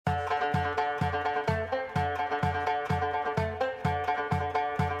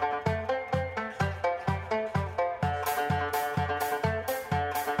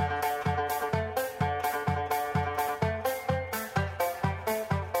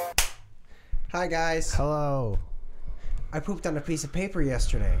Hi, guys. Hello. I pooped on a piece of paper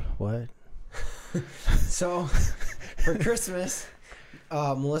yesterday. What? So, for Christmas,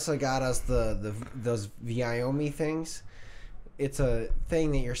 Melissa got us those Viomi things. It's a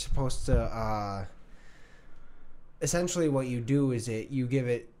thing that you're supposed to. Essentially, what you do is you give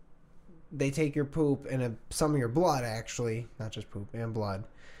it. They take your poop and some of your blood, actually, not just poop and blood.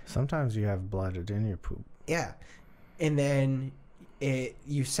 Sometimes you have blood in your poop. Yeah, and then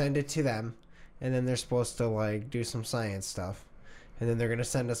you send it to them, and then they're supposed to do some science stuff. And then they're going to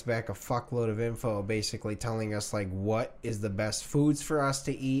send us back a fuckload of info basically telling us what is the best foods for us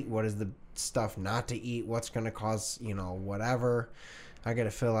to eat, what is the stuff not to eat, what's going to cause, whatever. I got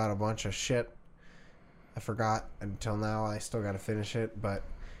to fill out a bunch of shit. I forgot until now. I still got to finish it. But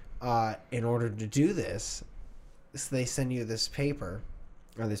in order to do this, they send you this paper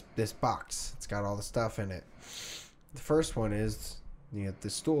or this box. It's got all the stuff in it. The first one is the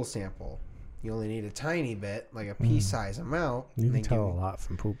stool sample. You only need a tiny bit, like a pea-size amount. You can tell a lot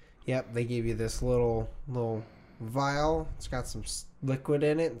from poop. Yep, they give you this little vial. It's got some liquid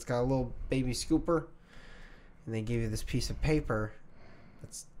in it. It's got a little baby scooper. And they give you this piece of paper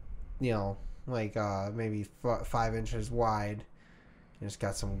that's, maybe 5 inches wide. And it's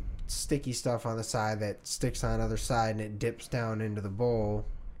got some sticky stuff on the side that sticks on the other side, and it dips down into the bowl,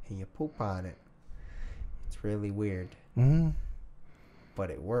 and you poop on it. It's really weird. Mm-hmm.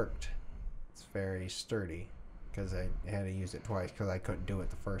 But it worked. It's very sturdy because I had to use it twice because I couldn't do it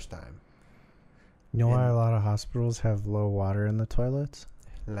the first time. You know why a lot of hospitals have low water in the toilets?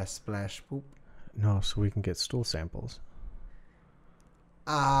 Less splash poop. No, so we can get stool samples.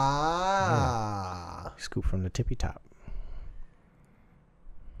 Ah. Yeah. Scoop from the tippy top.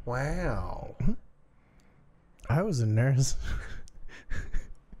 Wow. I was a nurse.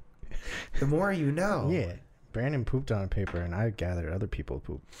 The more you know. Yeah. Brandon pooped on a paper, and I gathered other people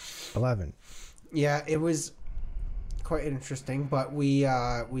poop. 11. Yeah, it was quite interesting, but we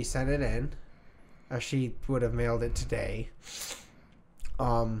sent it in. She would have mailed it today.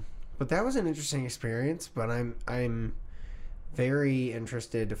 But that was an interesting experience. But I'm very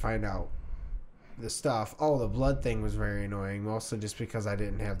interested to find out the stuff. Oh, the blood thing was very annoying, mostly just because I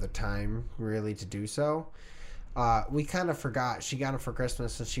didn't have the time really to do so. We kind of forgot. She got them for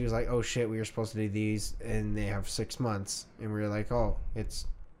Christmas, and she was like, oh shit, we were supposed to do these, and they have 6 months. And we were like, oh, it's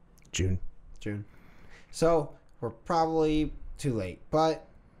June. So we're probably too late, but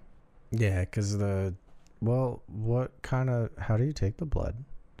Yeah, because how do you take the blood?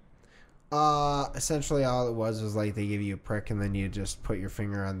 essentially all it was they give you a prick, and then you just put your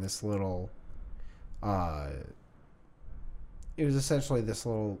finger on this little it was essentially this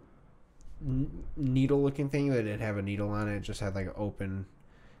little needle looking thing that didn't have a needle on it. It just had an open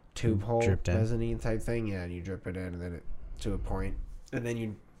tube hole, mezzanine type thing. Yeah, and you drip it in, and then to a point, and then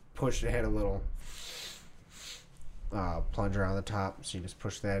you push. It had a little plunger on the top, so you just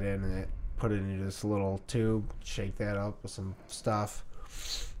push that in, and put it into this little tube. Shake that up with some stuff.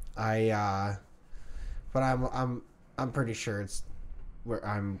 But I'm pretty sure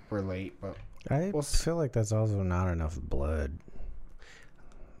we're late, but I feel like that's also not enough blood.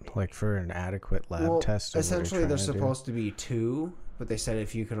 For an adequate lab test. Essentially, they're supposed to be 2, but they said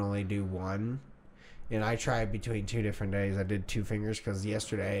if you can only do 1. And I tried between 2 different days. I did 2 fingers because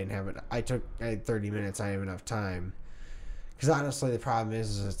yesterday I didn't have it. I had 30 minutes. I didn't have enough time. Because honestly, the problem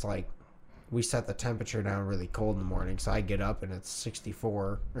is it's we set the temperature down really cold in the morning. So I get up and it's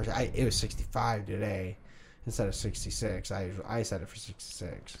 64. It was 65 today instead of 66. I set it for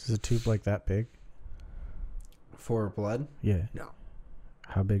 66. Is a tube that big? For blood? Yeah. No.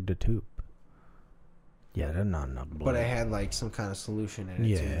 How big the tube? Yeah, that's not enough blood. But I had some kind of solution in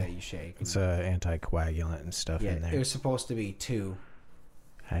it too that you shake. It's anticoagulant and stuff in there. It was supposed to be 2.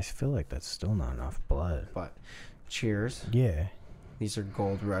 I feel like that's still not enough blood. But cheers. Yeah. These are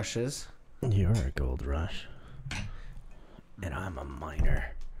gold rushes. You're a gold rush. And I'm a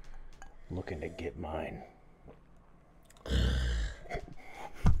miner. Looking to get mine.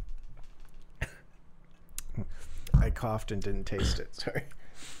 I coughed and didn't taste it. Sorry.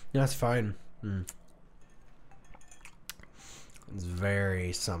 That's fine. It's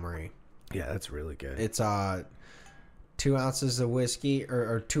very summery. Yeah, that's really good. It's 2 ounces of whiskey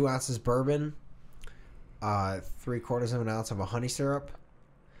or 2 ounces bourbon, 3/4 of an ounce of a honey syrup,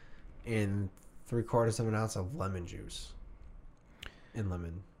 and 3/4 of an ounce of lemon juice. And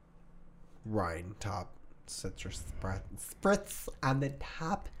lemon rind top, citrus spritz on the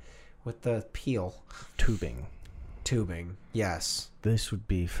top with the peel. Tubing. Yes. This would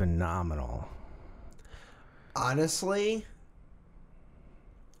be phenomenal. Honestly,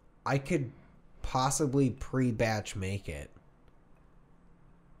 I could possibly pre-batch make it.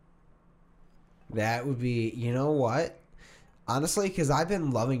 That would be, you know what? Honestly, because I've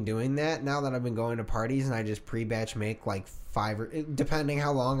been loving doing that now that I've been going to parties and I just pre-batch make like 5 or depending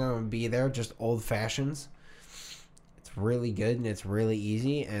how long I'm going to be there, just old fashions. It's really good and it's really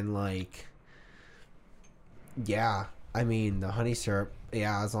easy and like, yeah, I mean the honey syrup,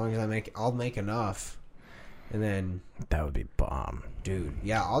 yeah, as long as I'll make enough. And then that would be bomb. Dude,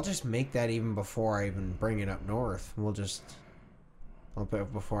 yeah, I'll just make that even before I even bring it up north. I'll put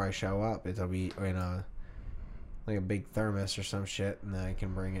it before I show up. It'll be in like a big thermos or some shit, and then I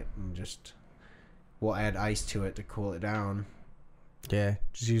can bring it and we'll add ice to it to cool it down. Yeah,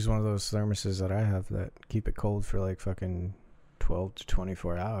 just use one of those thermoses that I have that keep it cold for like fucking 12 to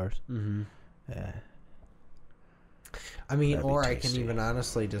 24 hours. Mm-hmm. Yeah. I mean, or I can even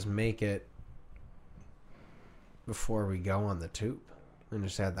honestly just make it before we go on the tube and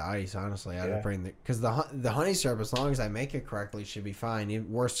just add the ice. Honestly, I'd bring because the honey syrup, as long as I make it correctly, should be fine.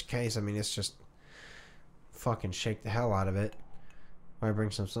 Worst case, I mean, it's just fucking shake the hell out of it, or I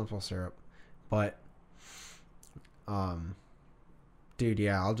bring some simple syrup. But, dude,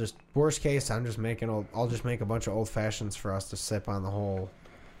 yeah, worst case, I'll just make a bunch of old fashions for us to sip on the whole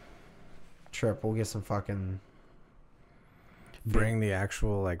trip. We'll get some fucking. Bring the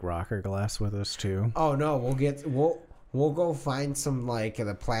actual like rocker glass with us too. Oh no, we'll go find some like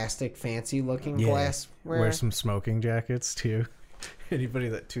the plastic fancy looking glass. Wear some smoking jackets too. Anybody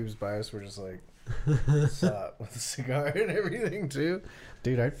that tubes by us, we're just like with a cigar and everything too.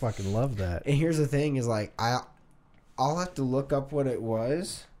 Dude, I fucking love that. And here's the thing: is like I'll have to look up what it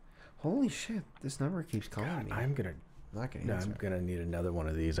was. Holy shit! This number keeps calling me. I'm gonna need another one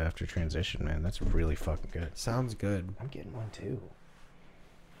of these after transition, man. That's really fucking good. Sounds good. I'm getting one too.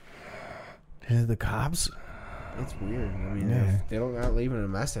 The cops? It's weird. I mean, they don't not leaving a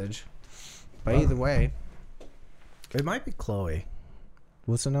message. But either way, it might be Chloe.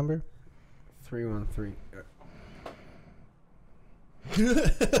 What's the number? 313.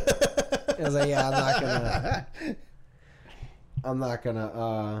 I was like, yeah, I'm not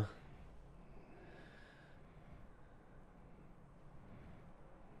gonna.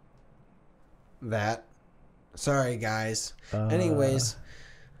 That. Sorry, guys. Anyways,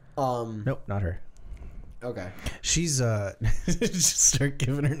 nope, not her. Okay. She's just start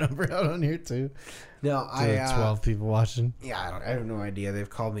giving her number out on here too. No, to 12 people watching. Yeah, I have no idea. They've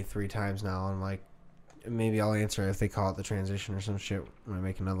called me 3 times now. I'm like, maybe I'll answer if they call it the transition or some shit when I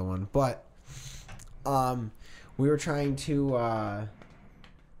make another one. But, we were trying to.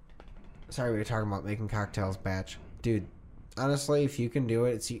 Sorry, we were talking about making cocktails batch, dude. Honestly, if you can do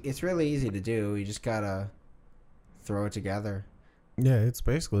it, it's really easy to do. You just gotta throw it together. Yeah, it's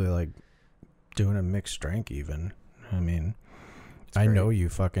basically like doing a mixed drink even. I mean, I know you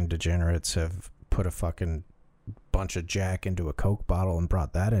fucking degenerates have put a fucking bunch of Jack into a Coke bottle and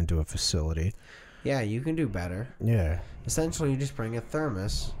brought that into a facility. Yeah, you can do better. Yeah. Essentially, you just bring a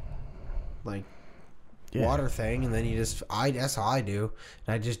thermos, like water thing, and then that's how I do.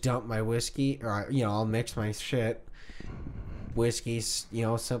 And I just dump my whiskey, or I'll mix my shit. Whiskey,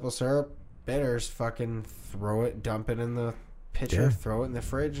 simple syrup, bitters, fucking dump it in the pitcher, throw it in the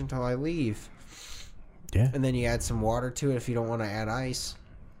fridge until I leave. Yeah. And then you add some water to it if you don't want to add ice.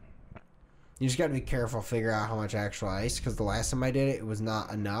 You just got to be careful, figure out how much actual ice, because the last time I did it, it was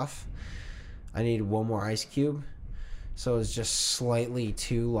not enough. I needed one more ice cube. So it was just slightly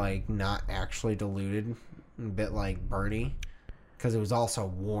too, like, not actually diluted, a bit like Bernie, because it was also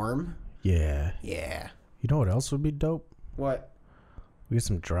warm. Yeah. Yeah. You know what else would be dope? What? We get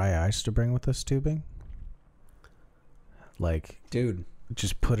some dry ice to bring with us tubing. Like, dude,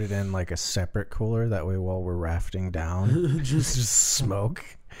 just put it in like a separate cooler. That way, while we're rafting down, just smoke.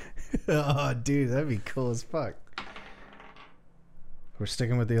 Oh, dude, that'd be cool as fuck. We're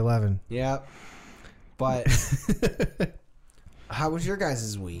sticking with the 11. Yep. But how was your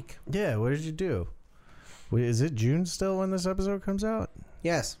guys' week? Yeah, what did you do? Wait, is it June still when this episode comes out?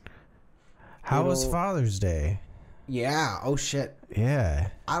 Yes. How was Father's Day? Yeah. Oh, shit. Yeah.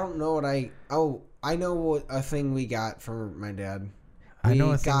 I don't know what I know what a thing we got from my dad. I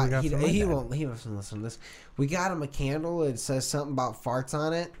know a thing we got from my dad. He doesn't listen to this. We got him a candle. It says something about farts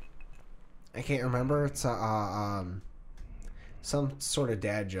on it. I can't remember. It's some sort of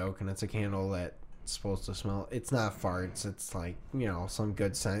dad joke, and it's a candle that's supposed to smell. It's not farts. It's like, some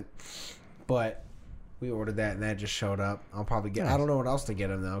good scent. But we ordered that, and that just showed up. I'll probably get. I don't know what else to get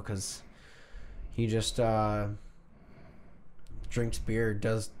him though, because he just drinks beer,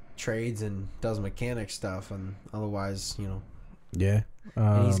 does trades, and does mechanic stuff, and otherwise, Yeah.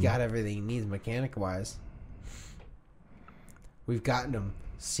 And he's got everything he needs mechanic wise. We've gotten him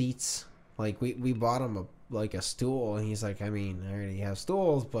seats. Like we bought him a stool, and he's like, I mean, I already have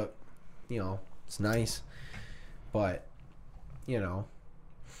stools, but It's nice. But, you know.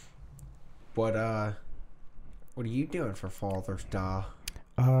 What are you doing for Father's Day?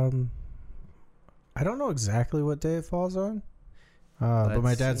 I don't know exactly what day it falls on. But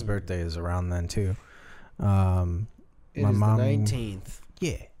my dad's birthday is around then too. My mom, the 19th.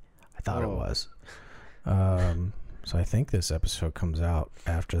 Yeah, I thought it was. So I think this episode comes out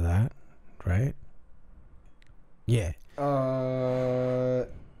after that, right? Yeah.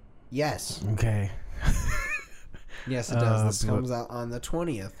 Yes. Okay. Yes, it does. This comes out on the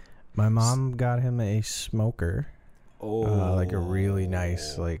 20th. My mom got him a smoker. Like a really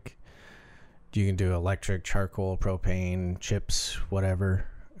nice, like, you can do electric, charcoal, propane, chips, whatever.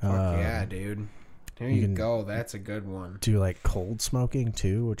 Fuck yeah, dude. There you go. That's a good one. Do like cold smoking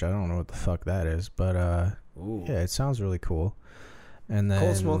too, which I don't know what the fuck that is, but yeah, it sounds really cool. And then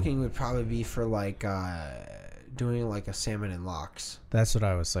cold smoking would probably be for like doing like a salmon and lox. That's what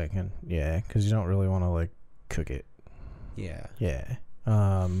I was thinking. Yeah, because you don't really want to like cook it. Yeah. Yeah.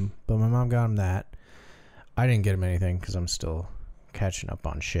 But my mom got him that. I didn't get him anything because I'm still catching up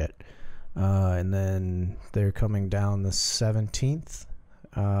on shit. And then they're coming down the 17th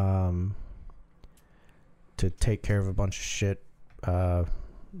to take care of a bunch of shit,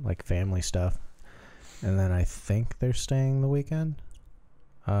 like family stuff. And then I think they're staying the weekend.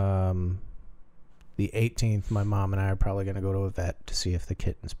 The 18th, my mom and I are probably going to go to a vet to see if the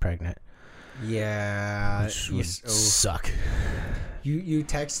kitten's pregnant. Yeah. Which would suck. You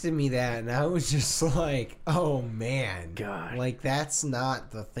texted me that, and I was just like, oh, man. God. Like, that's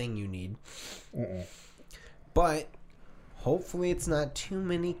not the thing you need. But hopefully it's not too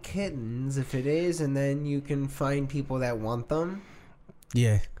many kittens. If it is, and then you can find people that want them.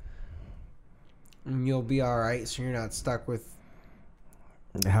 Yeah. And you'll be all right, so you're not stuck with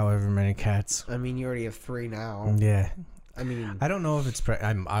however many cats. I mean, you already have 3 now. Yeah. I mean, I don't know if it's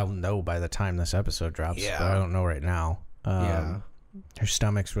I'll know by the time this episode drops. Yeah. But I don't know right now. Yeah. Her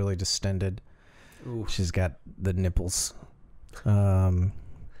stomach's really distended. Oof. She's got the nipples. The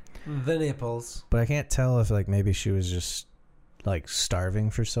nipples. But I can't tell if like maybe she was just like starving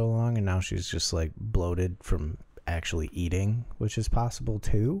for so long and now she's just like bloated from actually eating, which is possible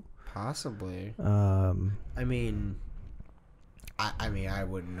too. Possibly. I mean, I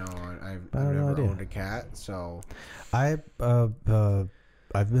wouldn't know. I've never owned a cat, so I've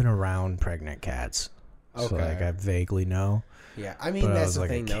been around pregnant cats, so like I vaguely know. Yeah, I mean that's the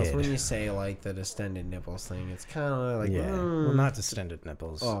thing though. When you say like the distended nipples thing, it's kind of like well, not distended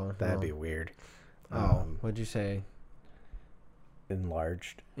nipples. Oh, that'd be weird. What'd you say?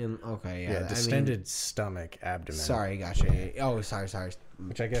 Enlarged. Yeah, distended stomach, abdomen. Sorry, gotcha. Oh, sorry.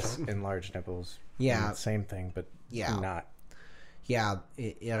 Which I guess enlarged nipples. Yeah, same thing, but not. Yeah,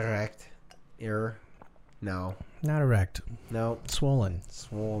 erect. No. Not erect. No. Swollen.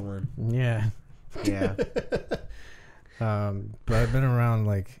 Yeah. Yeah. But I've been around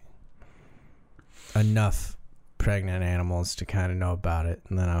like enough pregnant animals to kind of know about it.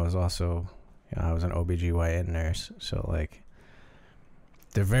 And then I was also, I was an OBGYN nurse. So like,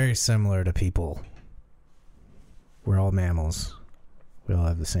 they're very similar to people. We're all mammals. We all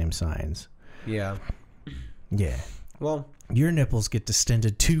have the same signs. Yeah. Yeah. Well, your nipples get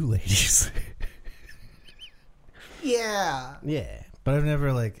distended too, ladies. Yeah. Yeah. But I've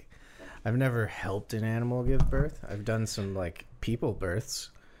never helped an animal give birth. I've done some like people births.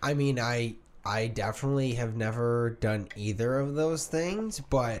 I mean, I definitely have never done either of those things,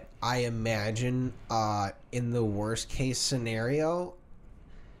 but I imagine in the worst case scenario,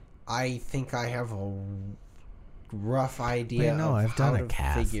 I think I have a rough idea of how to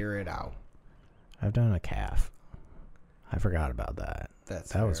figure it out. I've done a calf. I forgot about that.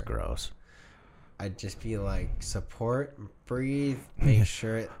 That was gross. I'd just be like, support, breathe, make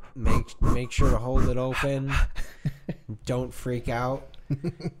sure to hold it open. Don't freak out.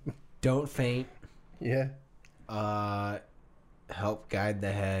 Don't faint. Yeah. Help guide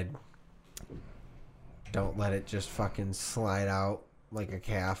the head. Don't let it just fucking slide out like a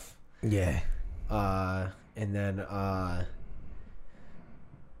calf. Yeah. And then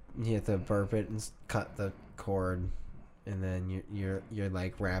you have to burp it and cut the cord, and then you're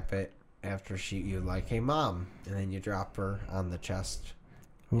like wrap it after you're like, hey mom, and then you drop her on the chest.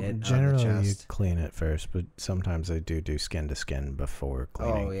 Well, generally you clean it first, but sometimes they do skin to skin before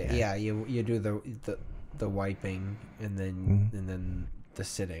cleaning. Oh yeah. You do the wiping and then the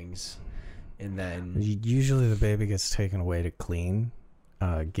sittings, and then usually the baby gets taken away to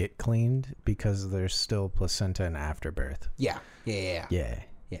get cleaned because there's still placenta and afterbirth. Yeah.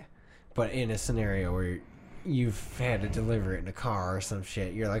 But in a scenario where you've had to deliver it in a car or some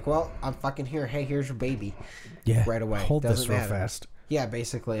shit, you're like, well, I'm fucking here. Hey, here's your baby. Yeah. Right away. Hold this real fast. Yeah,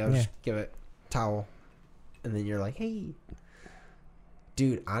 basically, I'll just give it. towel, and then you're like, hey.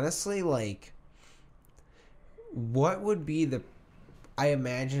 Dude, honestly, like, what would be the... I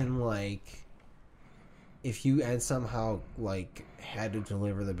imagine, like, if you and somehow, like, had to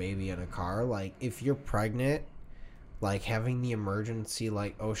deliver the baby in a car, like, if you're pregnant, like, having the emergency,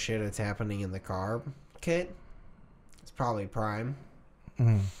 like, oh shit, it's happening in the car kit, it's probably prime.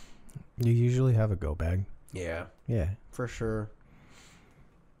 Mm. You usually have a go bag. Yeah. Yeah. For sure.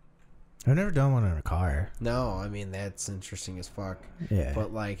 I've never done one in a car. No, I mean, that's interesting as fuck. Yeah.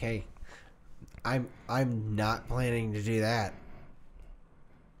 But, like, hey, I'm not planning to do that.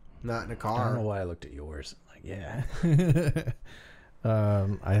 Not in a car. I don't know why I looked at yours. Like, yeah.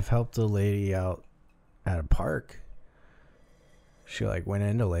 I've helped a lady out at a park. She, like, went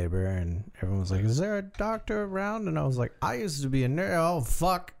into labor, and everyone was like, is there a doctor around? And I was like, I used to be a nurse. Oh,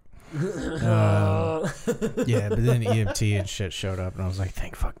 fuck. Yeah, but then EMT and shit showed up, and I was like,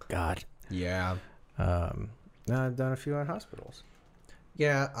 thank fuck God. Yeah. Now I've done a few at hospitals.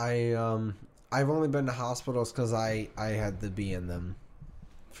 Yeah, I've only been to hospitals because I had to be in them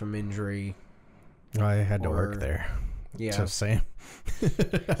from injury. I had to work there. Yeah. So same.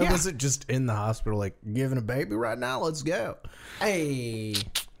 I wasn't just in the hospital like giving a baby right now. Let's go. Hey,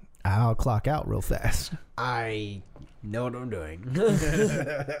 I'll clock out real fast. I know what I'm doing.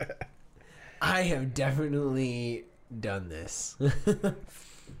 I have definitely done this.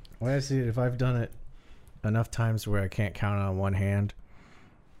 Well, I see it. If I've done it enough times where I can't count on one hand,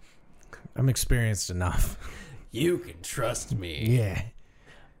 I'm experienced enough. You can trust me. Yeah.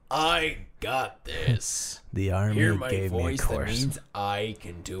 I got this. The army Hear my gave voice, me a course. that means I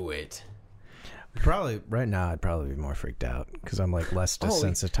can do it. Probably right now I'd probably be more freaked out because I'm like less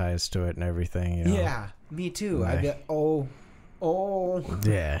desensitized to it and everything. You know? Yeah, me too. Right. I get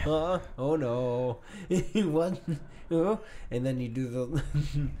Yeah. oh no. What? Oh, and then you do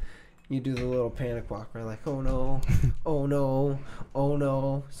the little panic walk where like, oh no, oh no, oh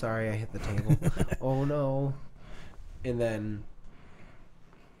no. Sorry, I hit the table. Oh no. And then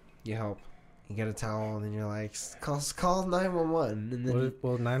you help. You get a towel, and then you're like, call 911. And then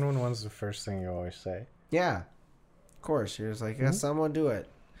Well, 911 is the first thing you always say. yeah, of course. You're just like, yeah, someone do it.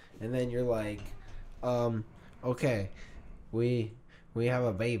 And then you're like, okay, we have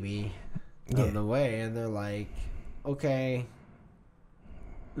a baby on the way, and they're like, okay.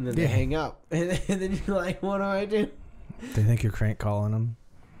 And then they hang up, and then you're like, what do I do? They think you're crank calling them.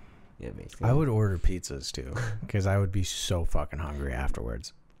 Yeah, basically. I would order pizzas too, because I would be so fucking hungry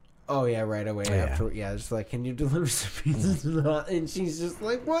afterwards. Oh yeah, right away after. Yeah, just like, can you deliver some pizzas? And she's just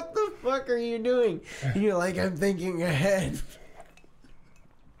like, what the fuck are you doing? And you're like, I'm thinking ahead.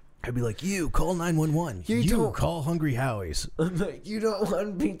 I'd be like, you call 911. You don't call Hungry Howie's. I'm like, you don't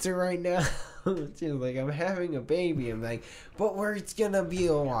want pizza right now. She's like, I'm having a baby. I'm like, but it's gonna be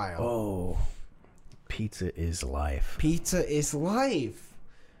a while. Oh, pizza is life. Pizza is life.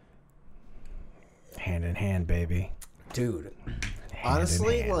 Hand in hand, baby. Dude, Hand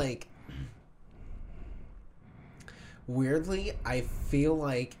honestly, in hand. like, weirdly, I feel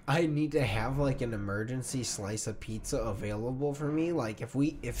like I need to have like an emergency slice of pizza available for me. Like, if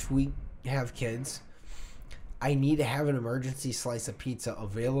we have kids, I need to have an emergency slice of pizza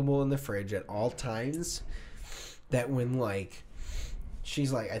available in the fridge at all times. That when, like,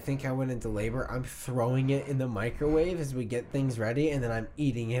 she's like, I think I went into labor, I'm throwing it in the microwave as we get things ready, and then I'm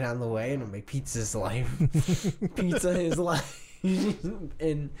eating it on the way, and I'm like, pizza's life. Pizza is life.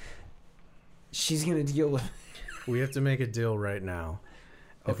 And she's gonna deal with it. We have to make a deal right now.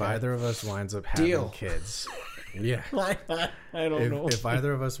 If Okay. either of us winds up having kids. Yeah. I don't know. If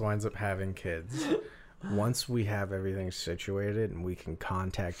either of us winds up having kids, once we have everything situated and we can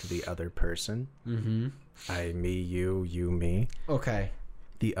contact the other person, me, you, me, Okay.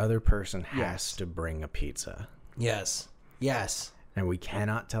 the other person has to bring a pizza. Yes. And we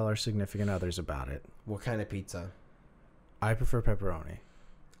cannot tell our significant others about it. What kind of pizza? I prefer pepperoni.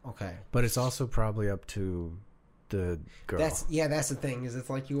 Okay. But it's also probably up to the girl. That's the thing, is it's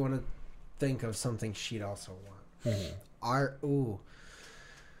like you want to think of something she'd also want.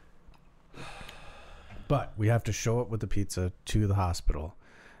 But we have to show up with the pizza to the hospital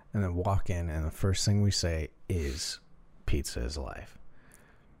and then walk in, and the first thing we say is, pizza is life.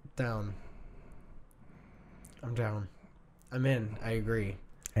 Down. I'm down. I'm in. I agree.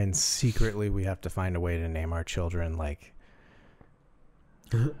 And secretly we have to find a way to name our children like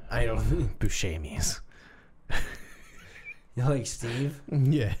I don't. Buscemi's. You like Steve?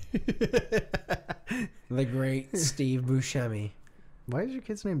 Yeah. The great Steve Buscemi. Why is your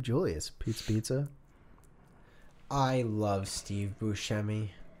kid's name Julius? Pete's Pizza? I love Steve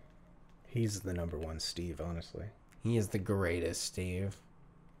Buscemi. He's the number one Steve, honestly. He is the greatest Steve.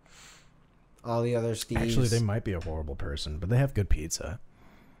 All the other Steves. Actually, they might be a horrible person, but they have good pizza.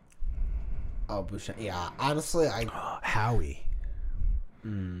 Oh, Bouchon. Yeah, honestly, Howie.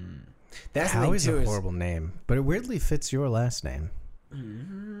 That's Howie's the thing, too, a horrible name, but it weirdly fits your last name.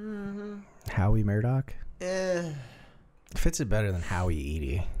 Howie Murdoch. Fits it better than Howie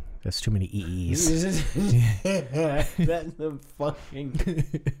Edie. That's too many EEs. That's the fucking...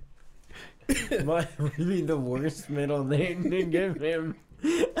 What would be the worst middle name to give him?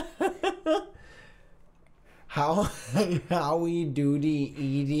 Howie Doody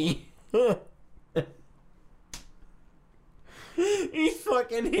Edie. He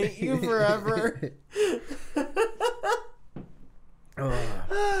fucking hate you forever.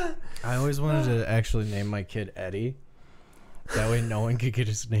 I always wanted to actually name my kid Eddie. That way no one could get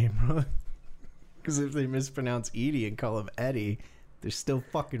his name wrong. Because if they mispronounce Edie and call him Eddie, they're still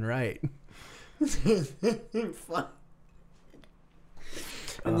fucking right.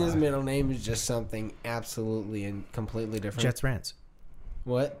 And his middle name is just something absolutely and completely different. Jets Ranch.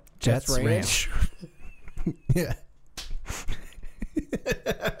 What? Jets Ranch. Yeah.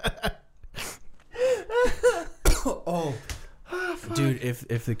 Oh, dude,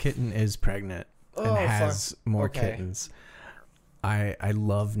 if the kitten is pregnant and has more kittens, I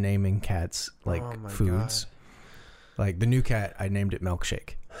love naming cats like foods. God. Like the new cat, I named it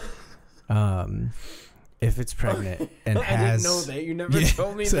Milkshake. If it's pregnant and has... I didn't know that. You never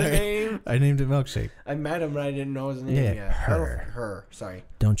told me the name. I named it Milkshake. I met him, but I didn't know his name yet. Her. Sorry.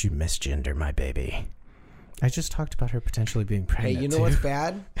 Don't you misgender my baby. I just talked about her potentially being pregnant. Hey, you know what's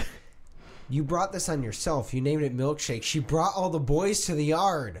bad? You brought this on yourself. You named it Milkshake. She brought all the boys to the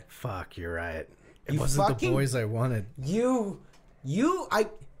yard. Fuck, you're right. It wasn't the boys I wanted. Hey,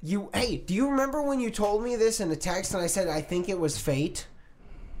 do you remember when you told me this in a text and I said I think it was fate?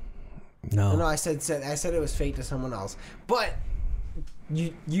 No, I said it was fate to someone else. But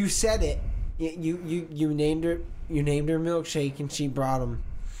you said it. You named her Milkshake and she brought him.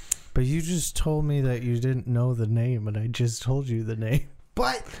 But you just told me that you didn't know the name, and I just told you the name.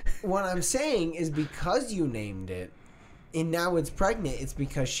 But what I'm saying is because you named it, and now it's pregnant, it's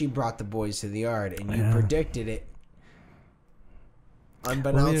because she brought the boys to the yard, and you predicted it.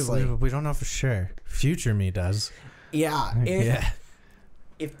 Unbeknownstly. We don't know for sure. Future me does. Yeah.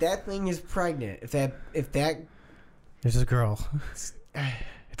 If that thing is pregnant, if that there's a girl.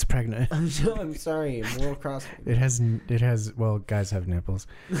 It's pregnant. I'm sorry, I'm a little cross. It has well, guys have nipples.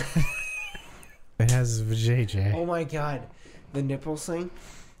 It has vajayjay. Oh my god. The nipples thing.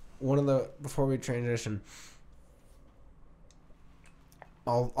 Before we transition,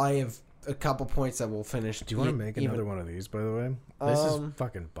 I have a couple points that we'll finish. Do you want to make another one of these, by the way? This is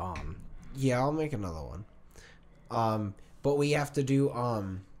fucking bomb. Yeah, I'll make another one. But we have to do, I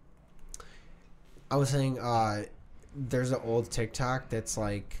was saying, there's an old TikTok that's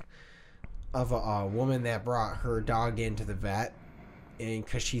like, of a woman that brought her dog into the vet, and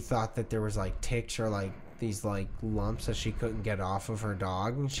because she thought that there was like ticks or like these like lumps that she couldn't get off of her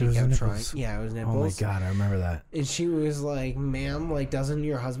dog, and she kept trying. Yeah, it was nipples. Oh my god, I remember that. And she was like, "Ma'am, like, doesn't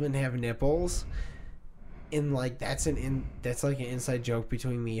your husband have nipples?" And like that's like an inside joke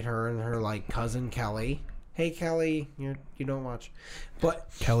between me and her like cousin Kelly. Hey Kelly, you don't watch, but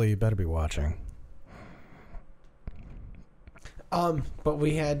Kelly, you better be watching. But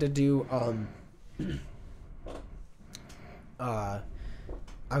we had to do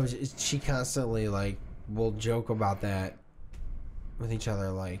she constantly like will joke about that with each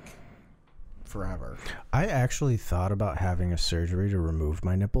other like forever. I actually thought about having a surgery to remove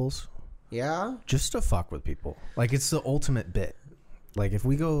my nipples. Yeah? Just to fuck with people. Like it's the ultimate bit. Like if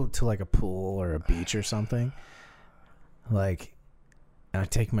we go to like a pool or a beach or something, like, and I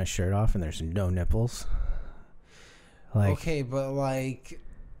take my shirt off and there's no nipples. Like, okay, but like,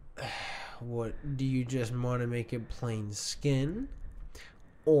 what do you just want to make it plain skin,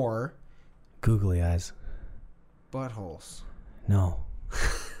 or googly eyes? Buttholes? No,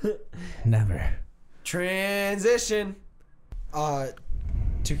 never. Transition. To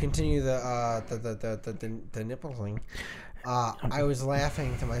continue the nipple thing. I was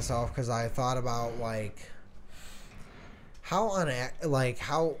laughing to myself because I thought about like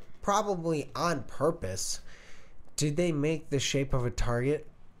how probably on purpose did they make the shape of a target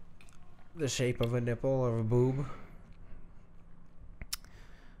the shape of a nipple or a boob?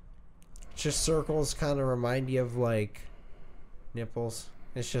 Just circles kind of remind you of like nipples.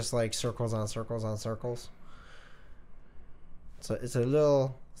 It's just like circles on circles on circles. So it's a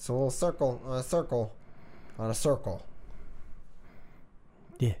little circle on a circle on a circle.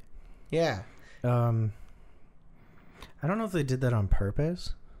 Yeah. Yeah. I don't know if they did that on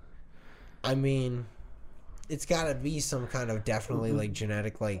purpose. I mean, it's got to be some kind of definitely like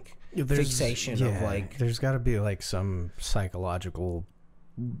genetic like fixation of like. There's got to be like some psychological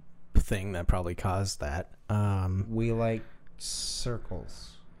thing that probably caused that. We like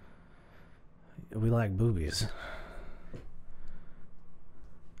circles. We like boobies.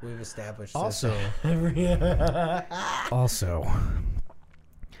 We've established also, this. Also,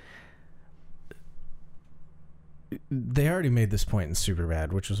 they already made this point in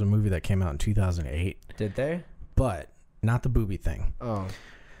Superbad, which was a movie that came out in 2008. Did they? But not the booby thing. Oh.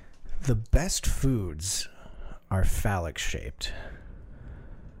 The best foods are phallic shaped.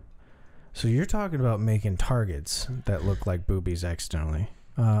 So you're talking about making targets that look like boobies accidentally.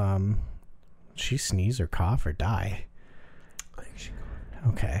 She sneeze or cough or die? I think she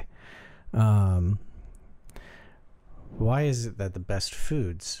Okay. Why is it that the best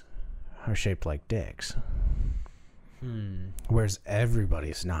foods are shaped like dicks? Whereas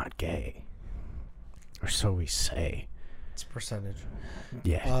everybody's not gay. Or so we say. It's a percentage.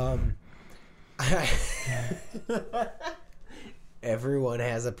 Yeah. Everyone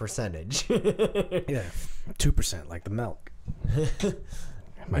has a percentage. Yeah. 2% like the milk.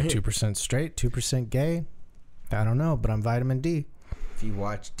 Am I 2% straight, 2% gay? I don't know, but I'm vitamin D. If you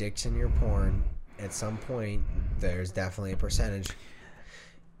watch dicks in your porn, at some point, there's definitely a percentage.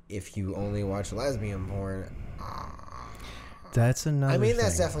 If you only watch lesbian porn, that's another thing.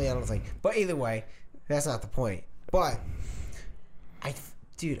 that's definitely another thing. But either way, that's not the point. But,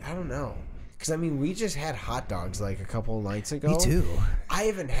 dude, I don't know. Because, we just had hot dogs, like, a couple of nights ago. Me too. I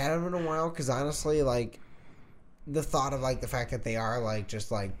haven't had them in a while, because honestly, like, the thought of, like, the fact that they are, like,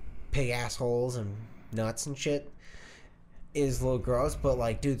 just, like, pig assholes and nuts and shit is a little gross, but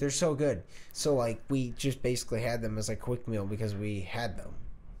like, dude, they're so good. So like, we just basically had them as a quick meal because we had them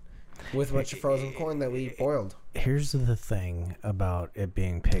with a bunch of frozen corn that we boiled. Here's the thing about it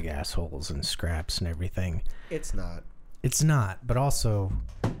being pig assholes and scraps and everything. It's not. It's not, but also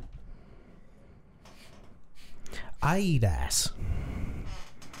I eat ass.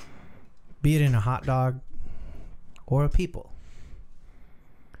 Be it in a hot dog or a people.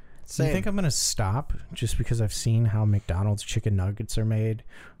 Same. You think I'm going to stop just because I've seen how McDonald's chicken nuggets are made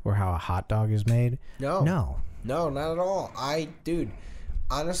or how a hot dog is made? No. No, not at all. Dude,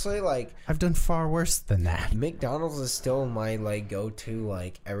 honestly, like, I've done far worse than that. McDonald's is still my, like, go-to,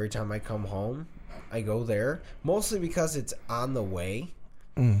 like, every time I come home, I go there. Mostly because it's on the way.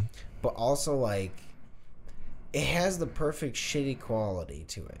 But also, like, it has the perfect shitty quality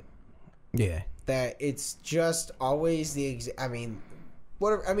to it. Yeah. That it's just always it's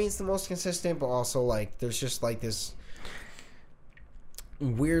the most consistent, but also, like, there's just, like, this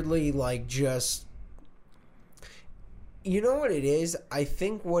weirdly, like, just... You know what it is? I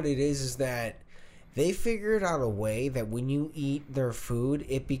think what it is that they figured out a way that when you eat their food,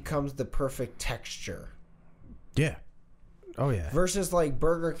 it becomes the perfect texture. Yeah. Oh, yeah. Versus, like,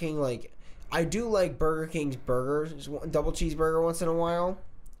 Burger King, like... I do like Burger King's burgers, double cheeseburger once in a while.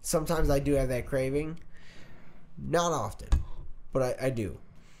 Sometimes I do have that craving. Not often. But I do.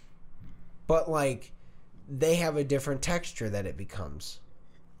 But, like, they have a different texture that it becomes.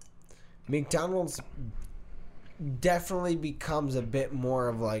 McDonald's definitely becomes a bit more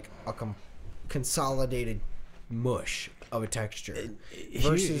of, like, a consolidated mush of a texture.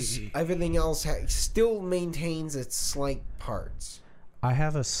 Versus everything else still maintains its slight parts. I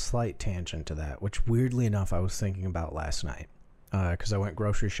have a slight tangent to that, which weirdly enough I was thinking about last night. Because I went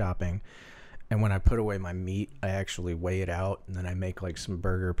grocery shopping. And when I put away my meat, I actually weigh it out, and then I make like some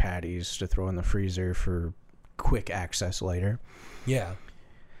burger patties to throw in the freezer for quick access later. Yeah.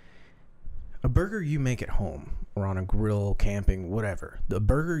 A burger you make at home or on a grill, camping, whatever, the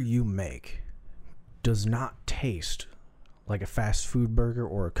burger you make does not taste like a fast food burger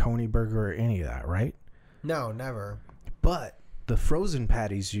or a Coney burger or any of that, right? No, never. But the frozen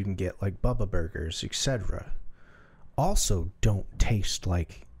patties you can get, like Bubba Burgers, etc., also don't taste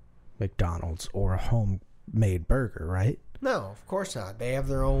like McDonald's or a homemade burger, right? No, of course not. They have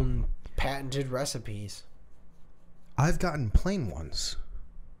their own patented recipes. I've gotten plain ones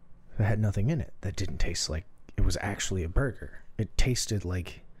that had nothing in it, that didn't taste like it was actually a burger. It tasted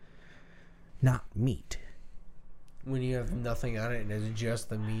like not meat. When you have nothing on it and it's just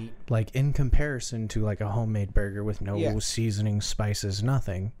the meat. Like, in comparison to like a homemade burger with no seasoning, spices,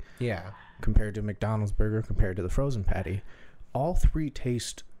 nothing. Yeah. Compared to McDonald's burger, compared to the frozen patty, all three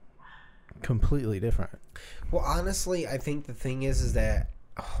taste completely different. Well, honestly, I think the thing is that,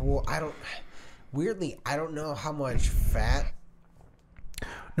 I don't know how much fat.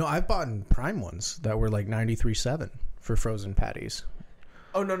 No, I've bought Prime ones that were like 93.7 for frozen patties.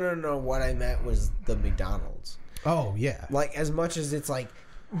 Oh, no. What I meant was the McDonald's. Oh, yeah. Like, as much as it's like,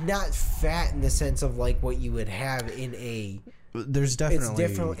 not fat in the sense of like what you would have in a. There's definitely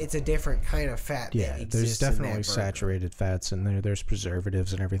it's a different kind of fat. Yeah, that there's exists definitely in that burger. saturated fats in there. There's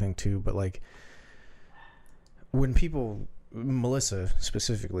preservatives and everything too. But like, when people, Melissa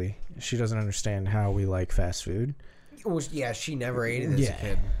specifically, she doesn't understand how we like fast food. Well, yeah, she never ate it as a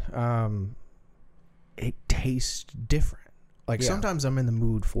kid. It tastes different. Like sometimes I'm in the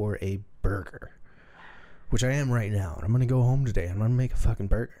mood for a burger, which I am right now. And I'm gonna go home today. I'm gonna make a fucking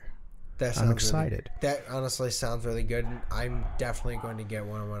burger. I'm excited. That honestly sounds really good. And I'm definitely going to get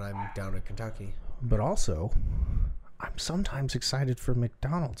one when I'm down in Kentucky. But also, I'm sometimes excited for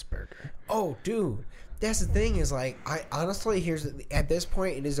McDonald's burger. Oh, dude. That's the thing is, like, I honestly, at this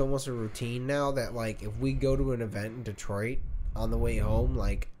point, it is almost a routine now that, like, if we go to an event in Detroit on the way home,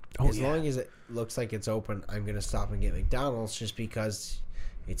 like, as long as it looks like it's open, I'm going to stop and get McDonald's just because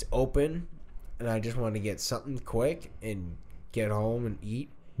it's open and I just want to get something quick and get home and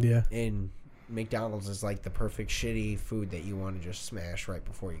eat. Yeah. And McDonald's is, like, the perfect shitty food that you want to just smash right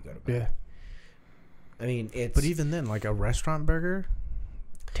before you go to bed. Yeah. I mean, it's... But even then, like, a restaurant burger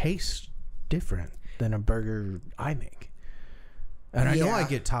tastes different than a burger I make. And I know I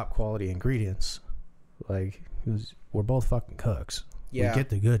get top quality ingredients. Like, we're both fucking cooks. Yeah. We get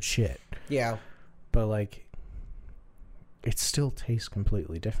the good shit. Yeah. But, like, it still tastes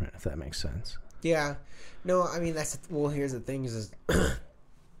completely different, if that makes sense. Yeah. No, I mean, here's the thing is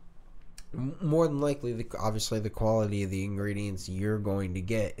more than likely, obviously, the quality of the ingredients you're going to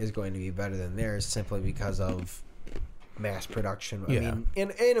get is going to be better than theirs simply because of mass production. I mean,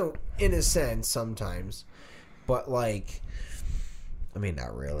 in a sense, sometimes. But, like, I mean,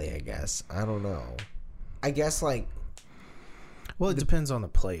 not really, I guess. I don't know. I guess, like... Well, it depends on the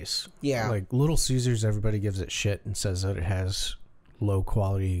place. Yeah. Like, Little Caesars, everybody gives it shit and says that it has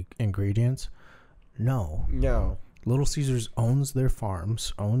low-quality ingredients. No. Little Caesars owns their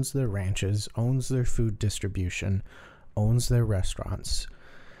farms, owns their ranches, owns their food distribution, owns their restaurants.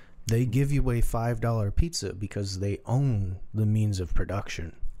 They give you a $5 pizza because they own the means of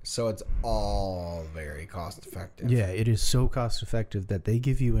production. So it's all very cost effective. Yeah, it is so cost effective that they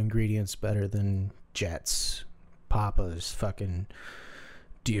give you ingredients better than Jets, Papa's, fucking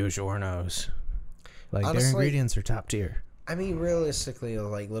DiGiorno's. Like, honestly, their ingredients are top tier. I mean, realistically,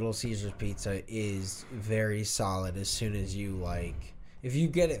 like, Little Caesars pizza is very solid as soon as you, like, if you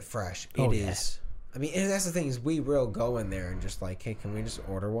get it fresh, it is. I mean, and that's the thing is we will go in there and just like, hey, can we just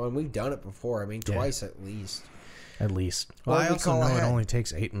order one? We've done it before. I mean, twice at least. At least. Well, I also know it only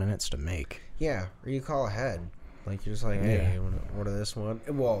takes 8 minutes to make. Yeah, or you call ahead. Like, you're just like, hey, you want to order this one?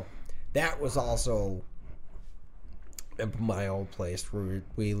 Well, that was also at my old place where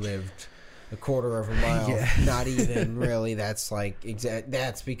we lived a quarter of a mile. Not even really. That's like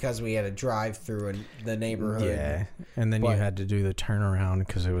that's because we had a drive through in the neighborhood. Yeah, and then you had to do the turnaround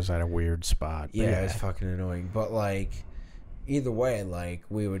because it was at a weird spot. Yeah, it was fucking annoying. But like, either way, like,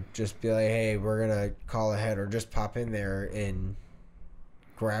 we would just be like, hey, we're gonna call ahead or just pop in there and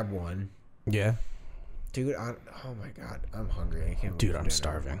grab one. Yeah, dude. Oh my god, I'm hungry. I can't. Dude, I'm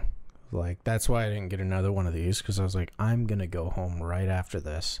starving. Like, that's why I didn't get another one of these because I was like, I'm gonna go home right after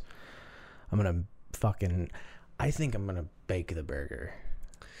this. I'm going to I think I'm going to bake the burger.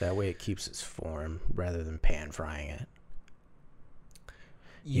 That way it keeps its form rather than pan frying it.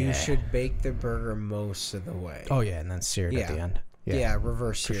 You should bake the burger most of the way. Oh, yeah, and then sear it at the end. Yeah,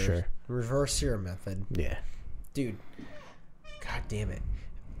 reverse sear. For sure. Reverse sear method. Yeah. Dude, god damn it.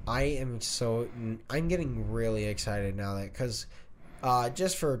 I'm getting really excited now that, because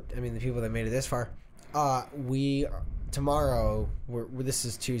just for, I mean, the people that made it this far, tomorrow, this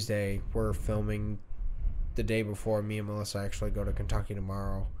is Tuesday, we're filming the day before me and Melissa actually go to Kentucky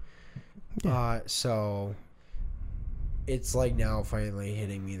tomorrow. Yeah. So it's like now finally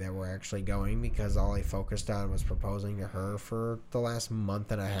hitting me that we're actually going because all I focused on was proposing to her for the last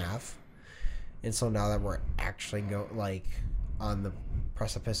month and a half. And so now that we're actually on the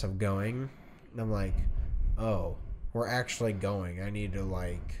precipice of going, I'm like, oh, we're actually going. I need to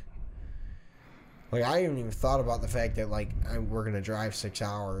I haven't even thought about the fact that, we're going to drive 6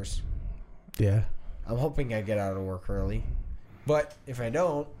 hours. Yeah. I'm hoping I get out of work early. But if I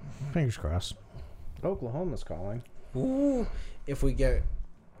don't... Fingers crossed. Oklahoma's calling. Ooh. If we get...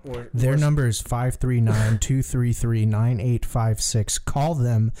 Their number is 539-233-9856. Call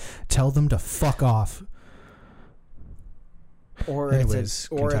them. Tell them to fuck off. Or it's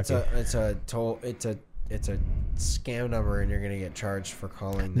a scam number and you're going to get charged for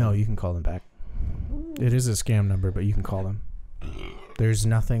calling them. No, you can call them back. It is a scam number, but you can call them. There's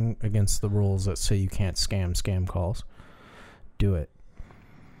nothing against the rules that say you can't scam calls. Do it.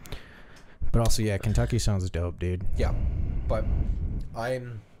 But also, yeah, Kentucky sounds dope, dude. Yeah. But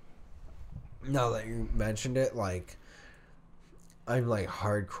now that you mentioned it, like, I'm like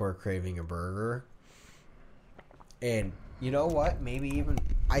hardcore craving a burger. And you know what? Maybe even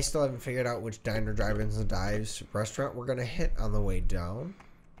I still haven't figured out which diner, drive-ins, and dives restaurant we're gonna hit on the way down.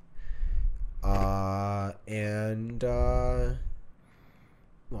 Well,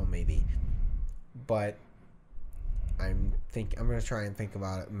 maybe, but I'm gonna try and think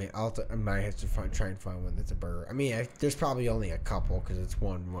about it. I might have to try and find one that's a burger. I mean, there's probably only a couple because it's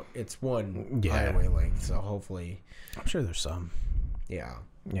one highway length. So hopefully, I'm sure there's some. Yeah.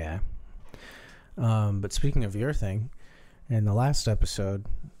 Yeah. But speaking of your thing, in the last episode,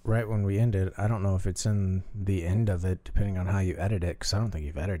 right when we ended, I don't know if it's in the end of it, depending on how you edit it, because I don't think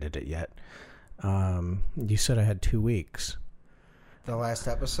you've edited it yet. You said I had 2 weeks. The last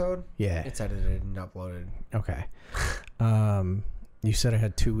episode? Yeah. It's edited and uploaded. Okay. You said I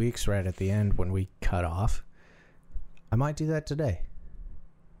had 2 weeks right at the end when we cut off. I might do that today.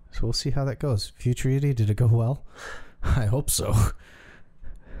 So we'll see how that goes. Future Edie, did it go well? I hope so.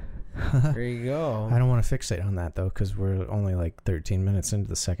 There you go. I don't want to fixate on that, though, because we're only like 13 minutes into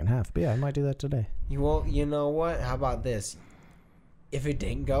the second half. But yeah, I might do that today. Well, you know what? How about this? If it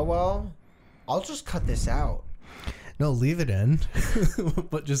didn't go well, I'll just cut this out. No, leave it in,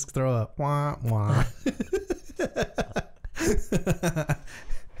 but just throw a wah wah.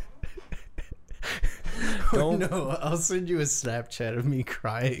 Don't. No, I'll send you a Snapchat of me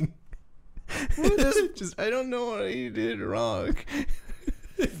crying. Just I don't know what you did wrong.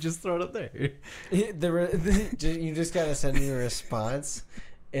 Just throw it up there. You just gotta send me a response,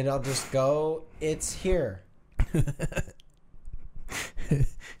 and I'll just go. It's here.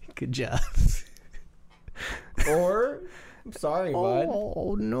 Good job. Or, I'm sorry, bud.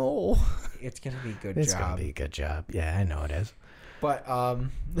 Oh no, it's gonna be a good it's job. Gonna be a good job. Yeah, I know it is. But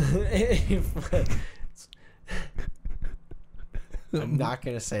I'm not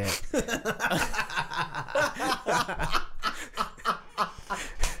gonna say it.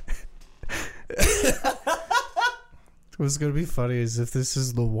 What's gonna be funny is if this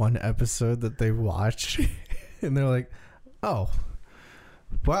is the one episode that they watch, and they're like, "Oh,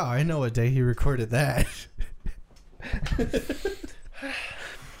 wow, I know what day he recorded that."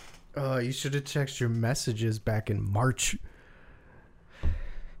 Oh, you should have checked your messages back in March.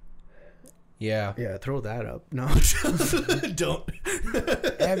 Yeah. Yeah, throw that up. No, don't.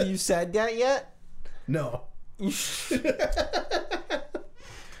 Have you said that yet? No.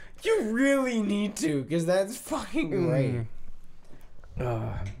 You really need to, because that's fucking great.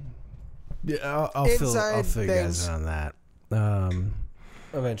 Yeah, I'll fill you guys in on that.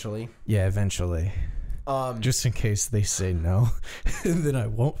 Eventually. Yeah, eventually. Just in case they say no, then I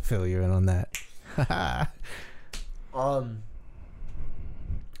won't fill you in on that.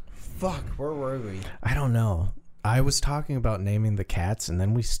 Fuck, where were we? I don't know. I was talking about naming the cats, and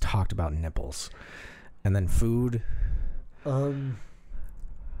then we talked about nipples, and then food. Oh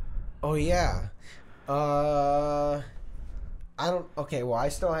yeah. I don't. Okay, well, I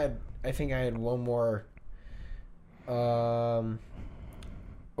think I had one more. What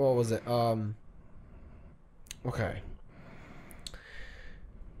was it? Okay.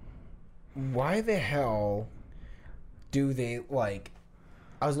 Why the hell do they, like,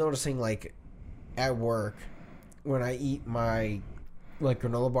 I was noticing, like, at work, when I eat my, like,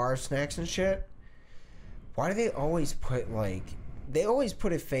 granola bar snacks and shit, why do they always put, like, they always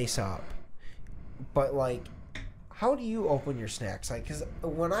put it face up, but, like, how do you open your snacks? Like, because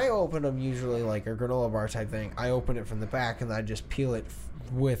when I open them, usually, like, a granola bar type thing, I open it from the back, and I just peel it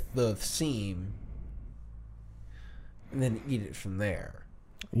with the seam, and then eat it from there.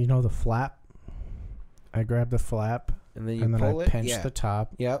 You know the flap? I grab the flap, and then I pinch the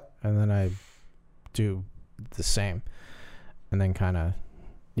top. Yep. And then I do the same. And then kind of,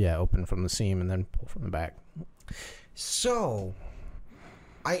 open from the seam and then pull from the back. So,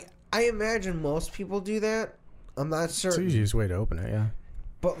 I imagine most people do that. I'm not certain. It's the easiest way to open it, yeah.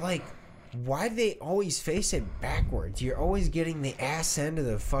 But, like, why do they always face it backwards? You're always getting the ass end of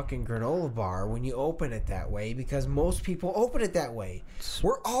the fucking granola bar when you open it that way, because most people open it that way.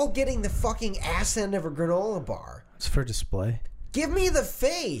 We're all getting the fucking ass end of a granola bar. It's for display. Give me the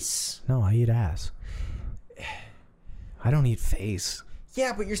face. No, I eat ass. I don't eat face.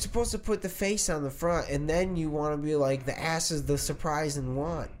 Yeah, but you're supposed to put the face on the front, and then you want to be like, the ass is the surprise and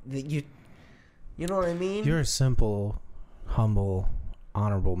want. You know what I mean? You're a simple, humble,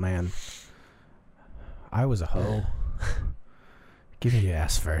 honorable man. I was a hoe. Give me the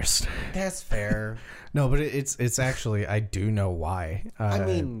ass first. That's fair. No, but it's actually, I do know why. I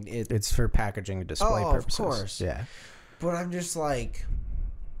mean, it's for packaging and display purposes. Of course. Yeah. But I'm just like,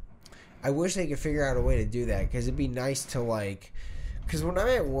 I wish they could figure out a way to do that, because it'd be nice to, like, Because when I'm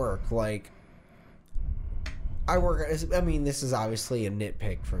at work, like, I work, I mean, this is obviously a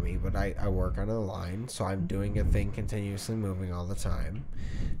nitpick for me, but I work on a line, so I'm doing a thing continuously moving all the time.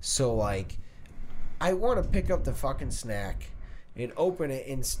 So, like, I want to pick up the fucking snack and open it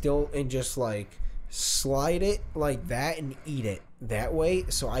and just, like, slide it like that and eat it that way,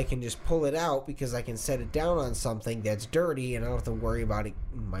 so I can just pull it out because I can set it down on something that's dirty and I don't have to worry about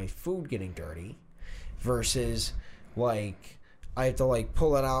my food getting dirty, versus, like, I have to, like,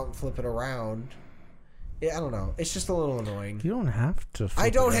 pull it out and flip it around. I don't know. It's just a little annoying. You don't have to.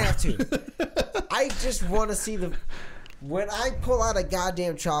 I don't have to. I just want to see when I pull out a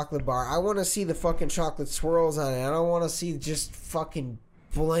goddamn chocolate bar, I want to see the fucking chocolate swirls on it. I don't want to see just fucking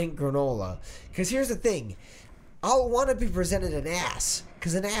blank granola. Because here's the thing. I'll want to be presented an ass.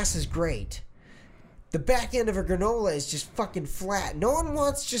 Because an ass is great. The back end of a granola is just fucking flat. No one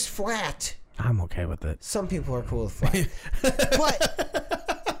wants just flat. I'm okay with it. Some people are cool with flat. But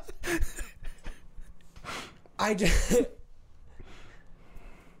I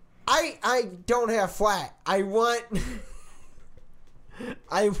don't have flat. I want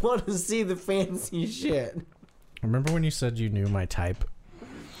to see the fancy shit. Remember when you said you knew my type?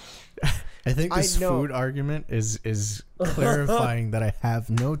 I think this food argument is clarifying that I have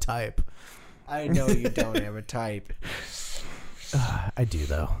no type. I know you don't have a type. I do,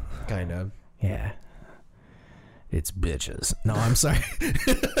 though. Kind of. Yeah. It's bitches. No, I'm sorry.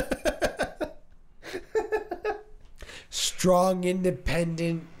 Strong,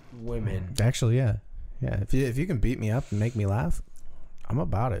 independent women. Actually, yeah. Yeah, if you can beat me up and make me laugh, I'm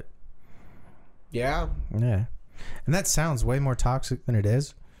about it. Yeah? Yeah. And that sounds way more toxic than it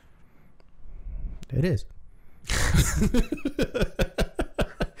is. It is.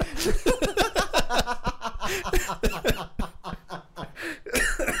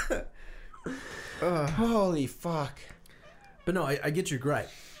 Holy fuck. But no, I get your gripe.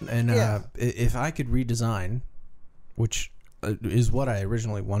 And if I could redesign, which is what I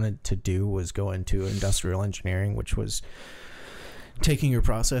originally wanted to do, was go into industrial engineering, which was taking your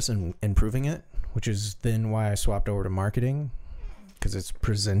process and improving it, which is then why I swapped over to marketing, because it's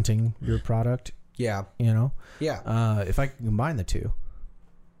presenting your product. Yeah. You know? Yeah. If I could combine the two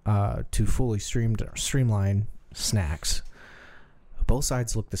to fully streamline snacks, both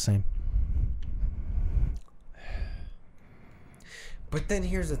sides look the same. But then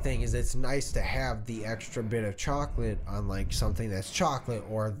here's the thing, is it's nice to have the extra bit of chocolate on, like, something that's chocolate,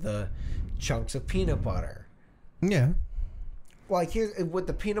 or the chunks of peanut butter. Yeah. Like, with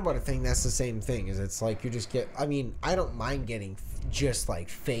the peanut butter thing, that's the same thing. Is it's like you just get... I mean, I don't mind getting just, like,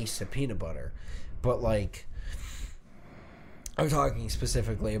 face of peanut butter. But, like... I'm talking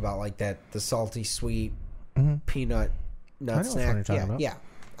specifically about, like, the salty, sweet peanut nut snack. Yeah.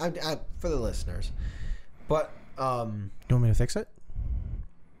 I, for the listeners. But, You want me to fix it?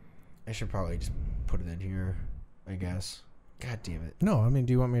 I should probably just put it in here, I guess. God damn it. No, I mean,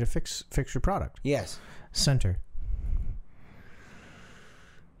 do you want me to fix your product? Yes. Center.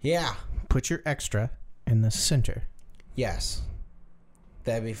 Yeah. Put your extra in the center. Yes.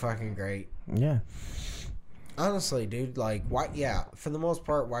 That'd be fucking great. Yeah. Honestly, dude, like, why? Yeah, for the most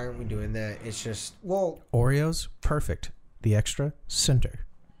part, why aren't we doing that? It's just, well... Oreos, perfect. The extra, center.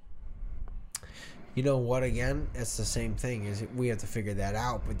 You know what, again? It's the same thing. Is we have to figure that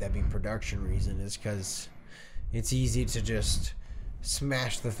out, but that'd be production reason. Is because it's easy to just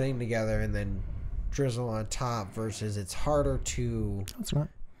smash the thing together and then drizzle on top, versus it's harder to... No, it's not.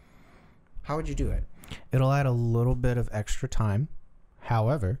 How would you do it? It'll add a little bit of extra time.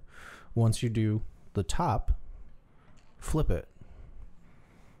 However, once you do the top, flip it.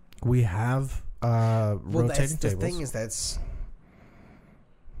 We have rotating tables. The thing is that's...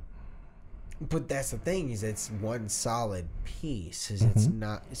 But that's the thing, is it's one solid piece. Is it's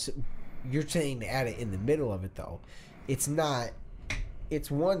not... You're saying to add it in the middle of it, though. It's not...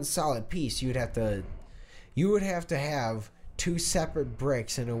 It's one solid piece. You would have to have two separate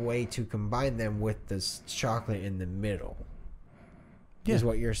bricks in a way to combine them with this chocolate in the middle. Yeah. Is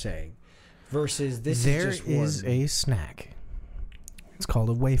what you're saying. Versus this is just one. There is a snack. It's called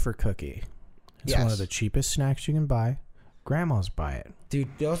a wafer cookie. It's one of the cheapest snacks you can buy. Grandmas buy it. Dude,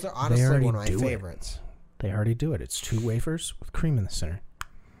 those are honestly one of my favorites. They already do it. It's 2 wafers with cream in the center.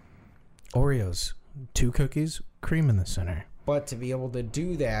 Oreos, 2 cookies, cream in the center. But to be able to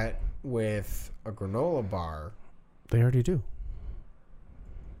do that with a granola bar... They already do.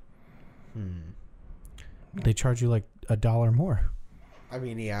 They charge you like $1 more. I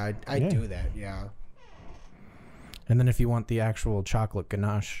mean, yeah, I'd do that, yeah. And then if you want the actual chocolate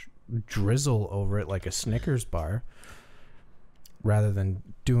ganache drizzle over it like a Snickers bar, rather than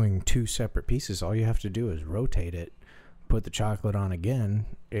doing 2 separate pieces, all you have to do is rotate it, put the chocolate on again,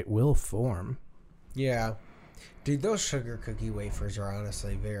 it will form. Yeah. Dude, those sugar cookie wafers are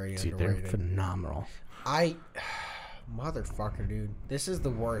honestly very underrated. They're phenomenal. Motherfucker, dude. This is the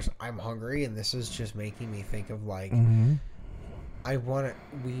worst. I'm hungry, and this is just making me think of, like, I want to...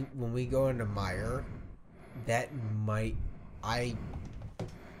 When we go into Meijer, that might... I'm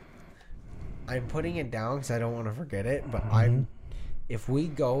putting it down because I don't want to forget it, but if we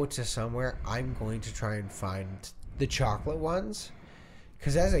go to somewhere, I'm going to try and find the chocolate ones.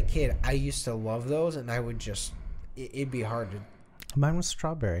 Because as a kid, I used to love those, and I would just... It'd be hard to... Mine was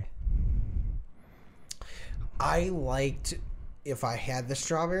strawberry. I liked... If I had the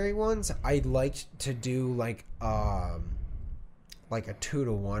strawberry ones, I liked to do, like a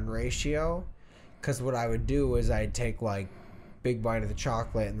 2-to-1 ratio. Because what I would do is I'd take, like, big bite of the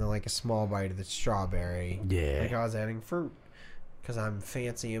chocolate and then, like, a small bite of the strawberry. Yeah. Like I was adding fruit. Because I'm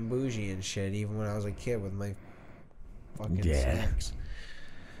fancy and bougie and shit, even when I was a kid with my fucking snacks.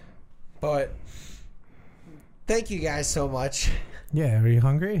 But thank you guys so much. Yeah, are you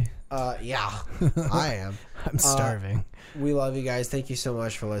hungry? Yeah, I am. I'm starving. We love you guys. Thank you so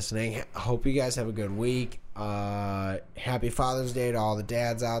much for listening. Hope you guys have a good week. Happy Father's Day to all the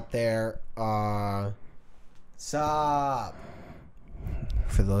dads out there. Sup?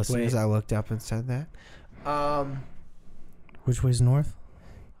 For the listeners, I looked up and said that. Which way's north?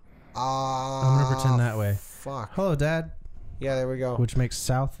 I'm gonna pretend that way. Fuck. Hello, Dad. Yeah, there we go. Which makes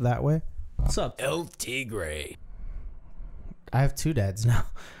south that way. What's up? El Tigre. I have 2 dads now.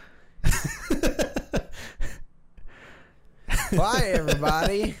 Bye,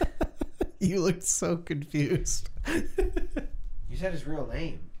 everybody. You looked so confused. You said his real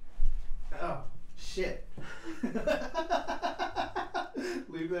name. Oh, shit.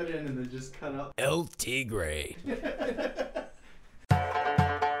 Leave that in and then just cut out El Tigre.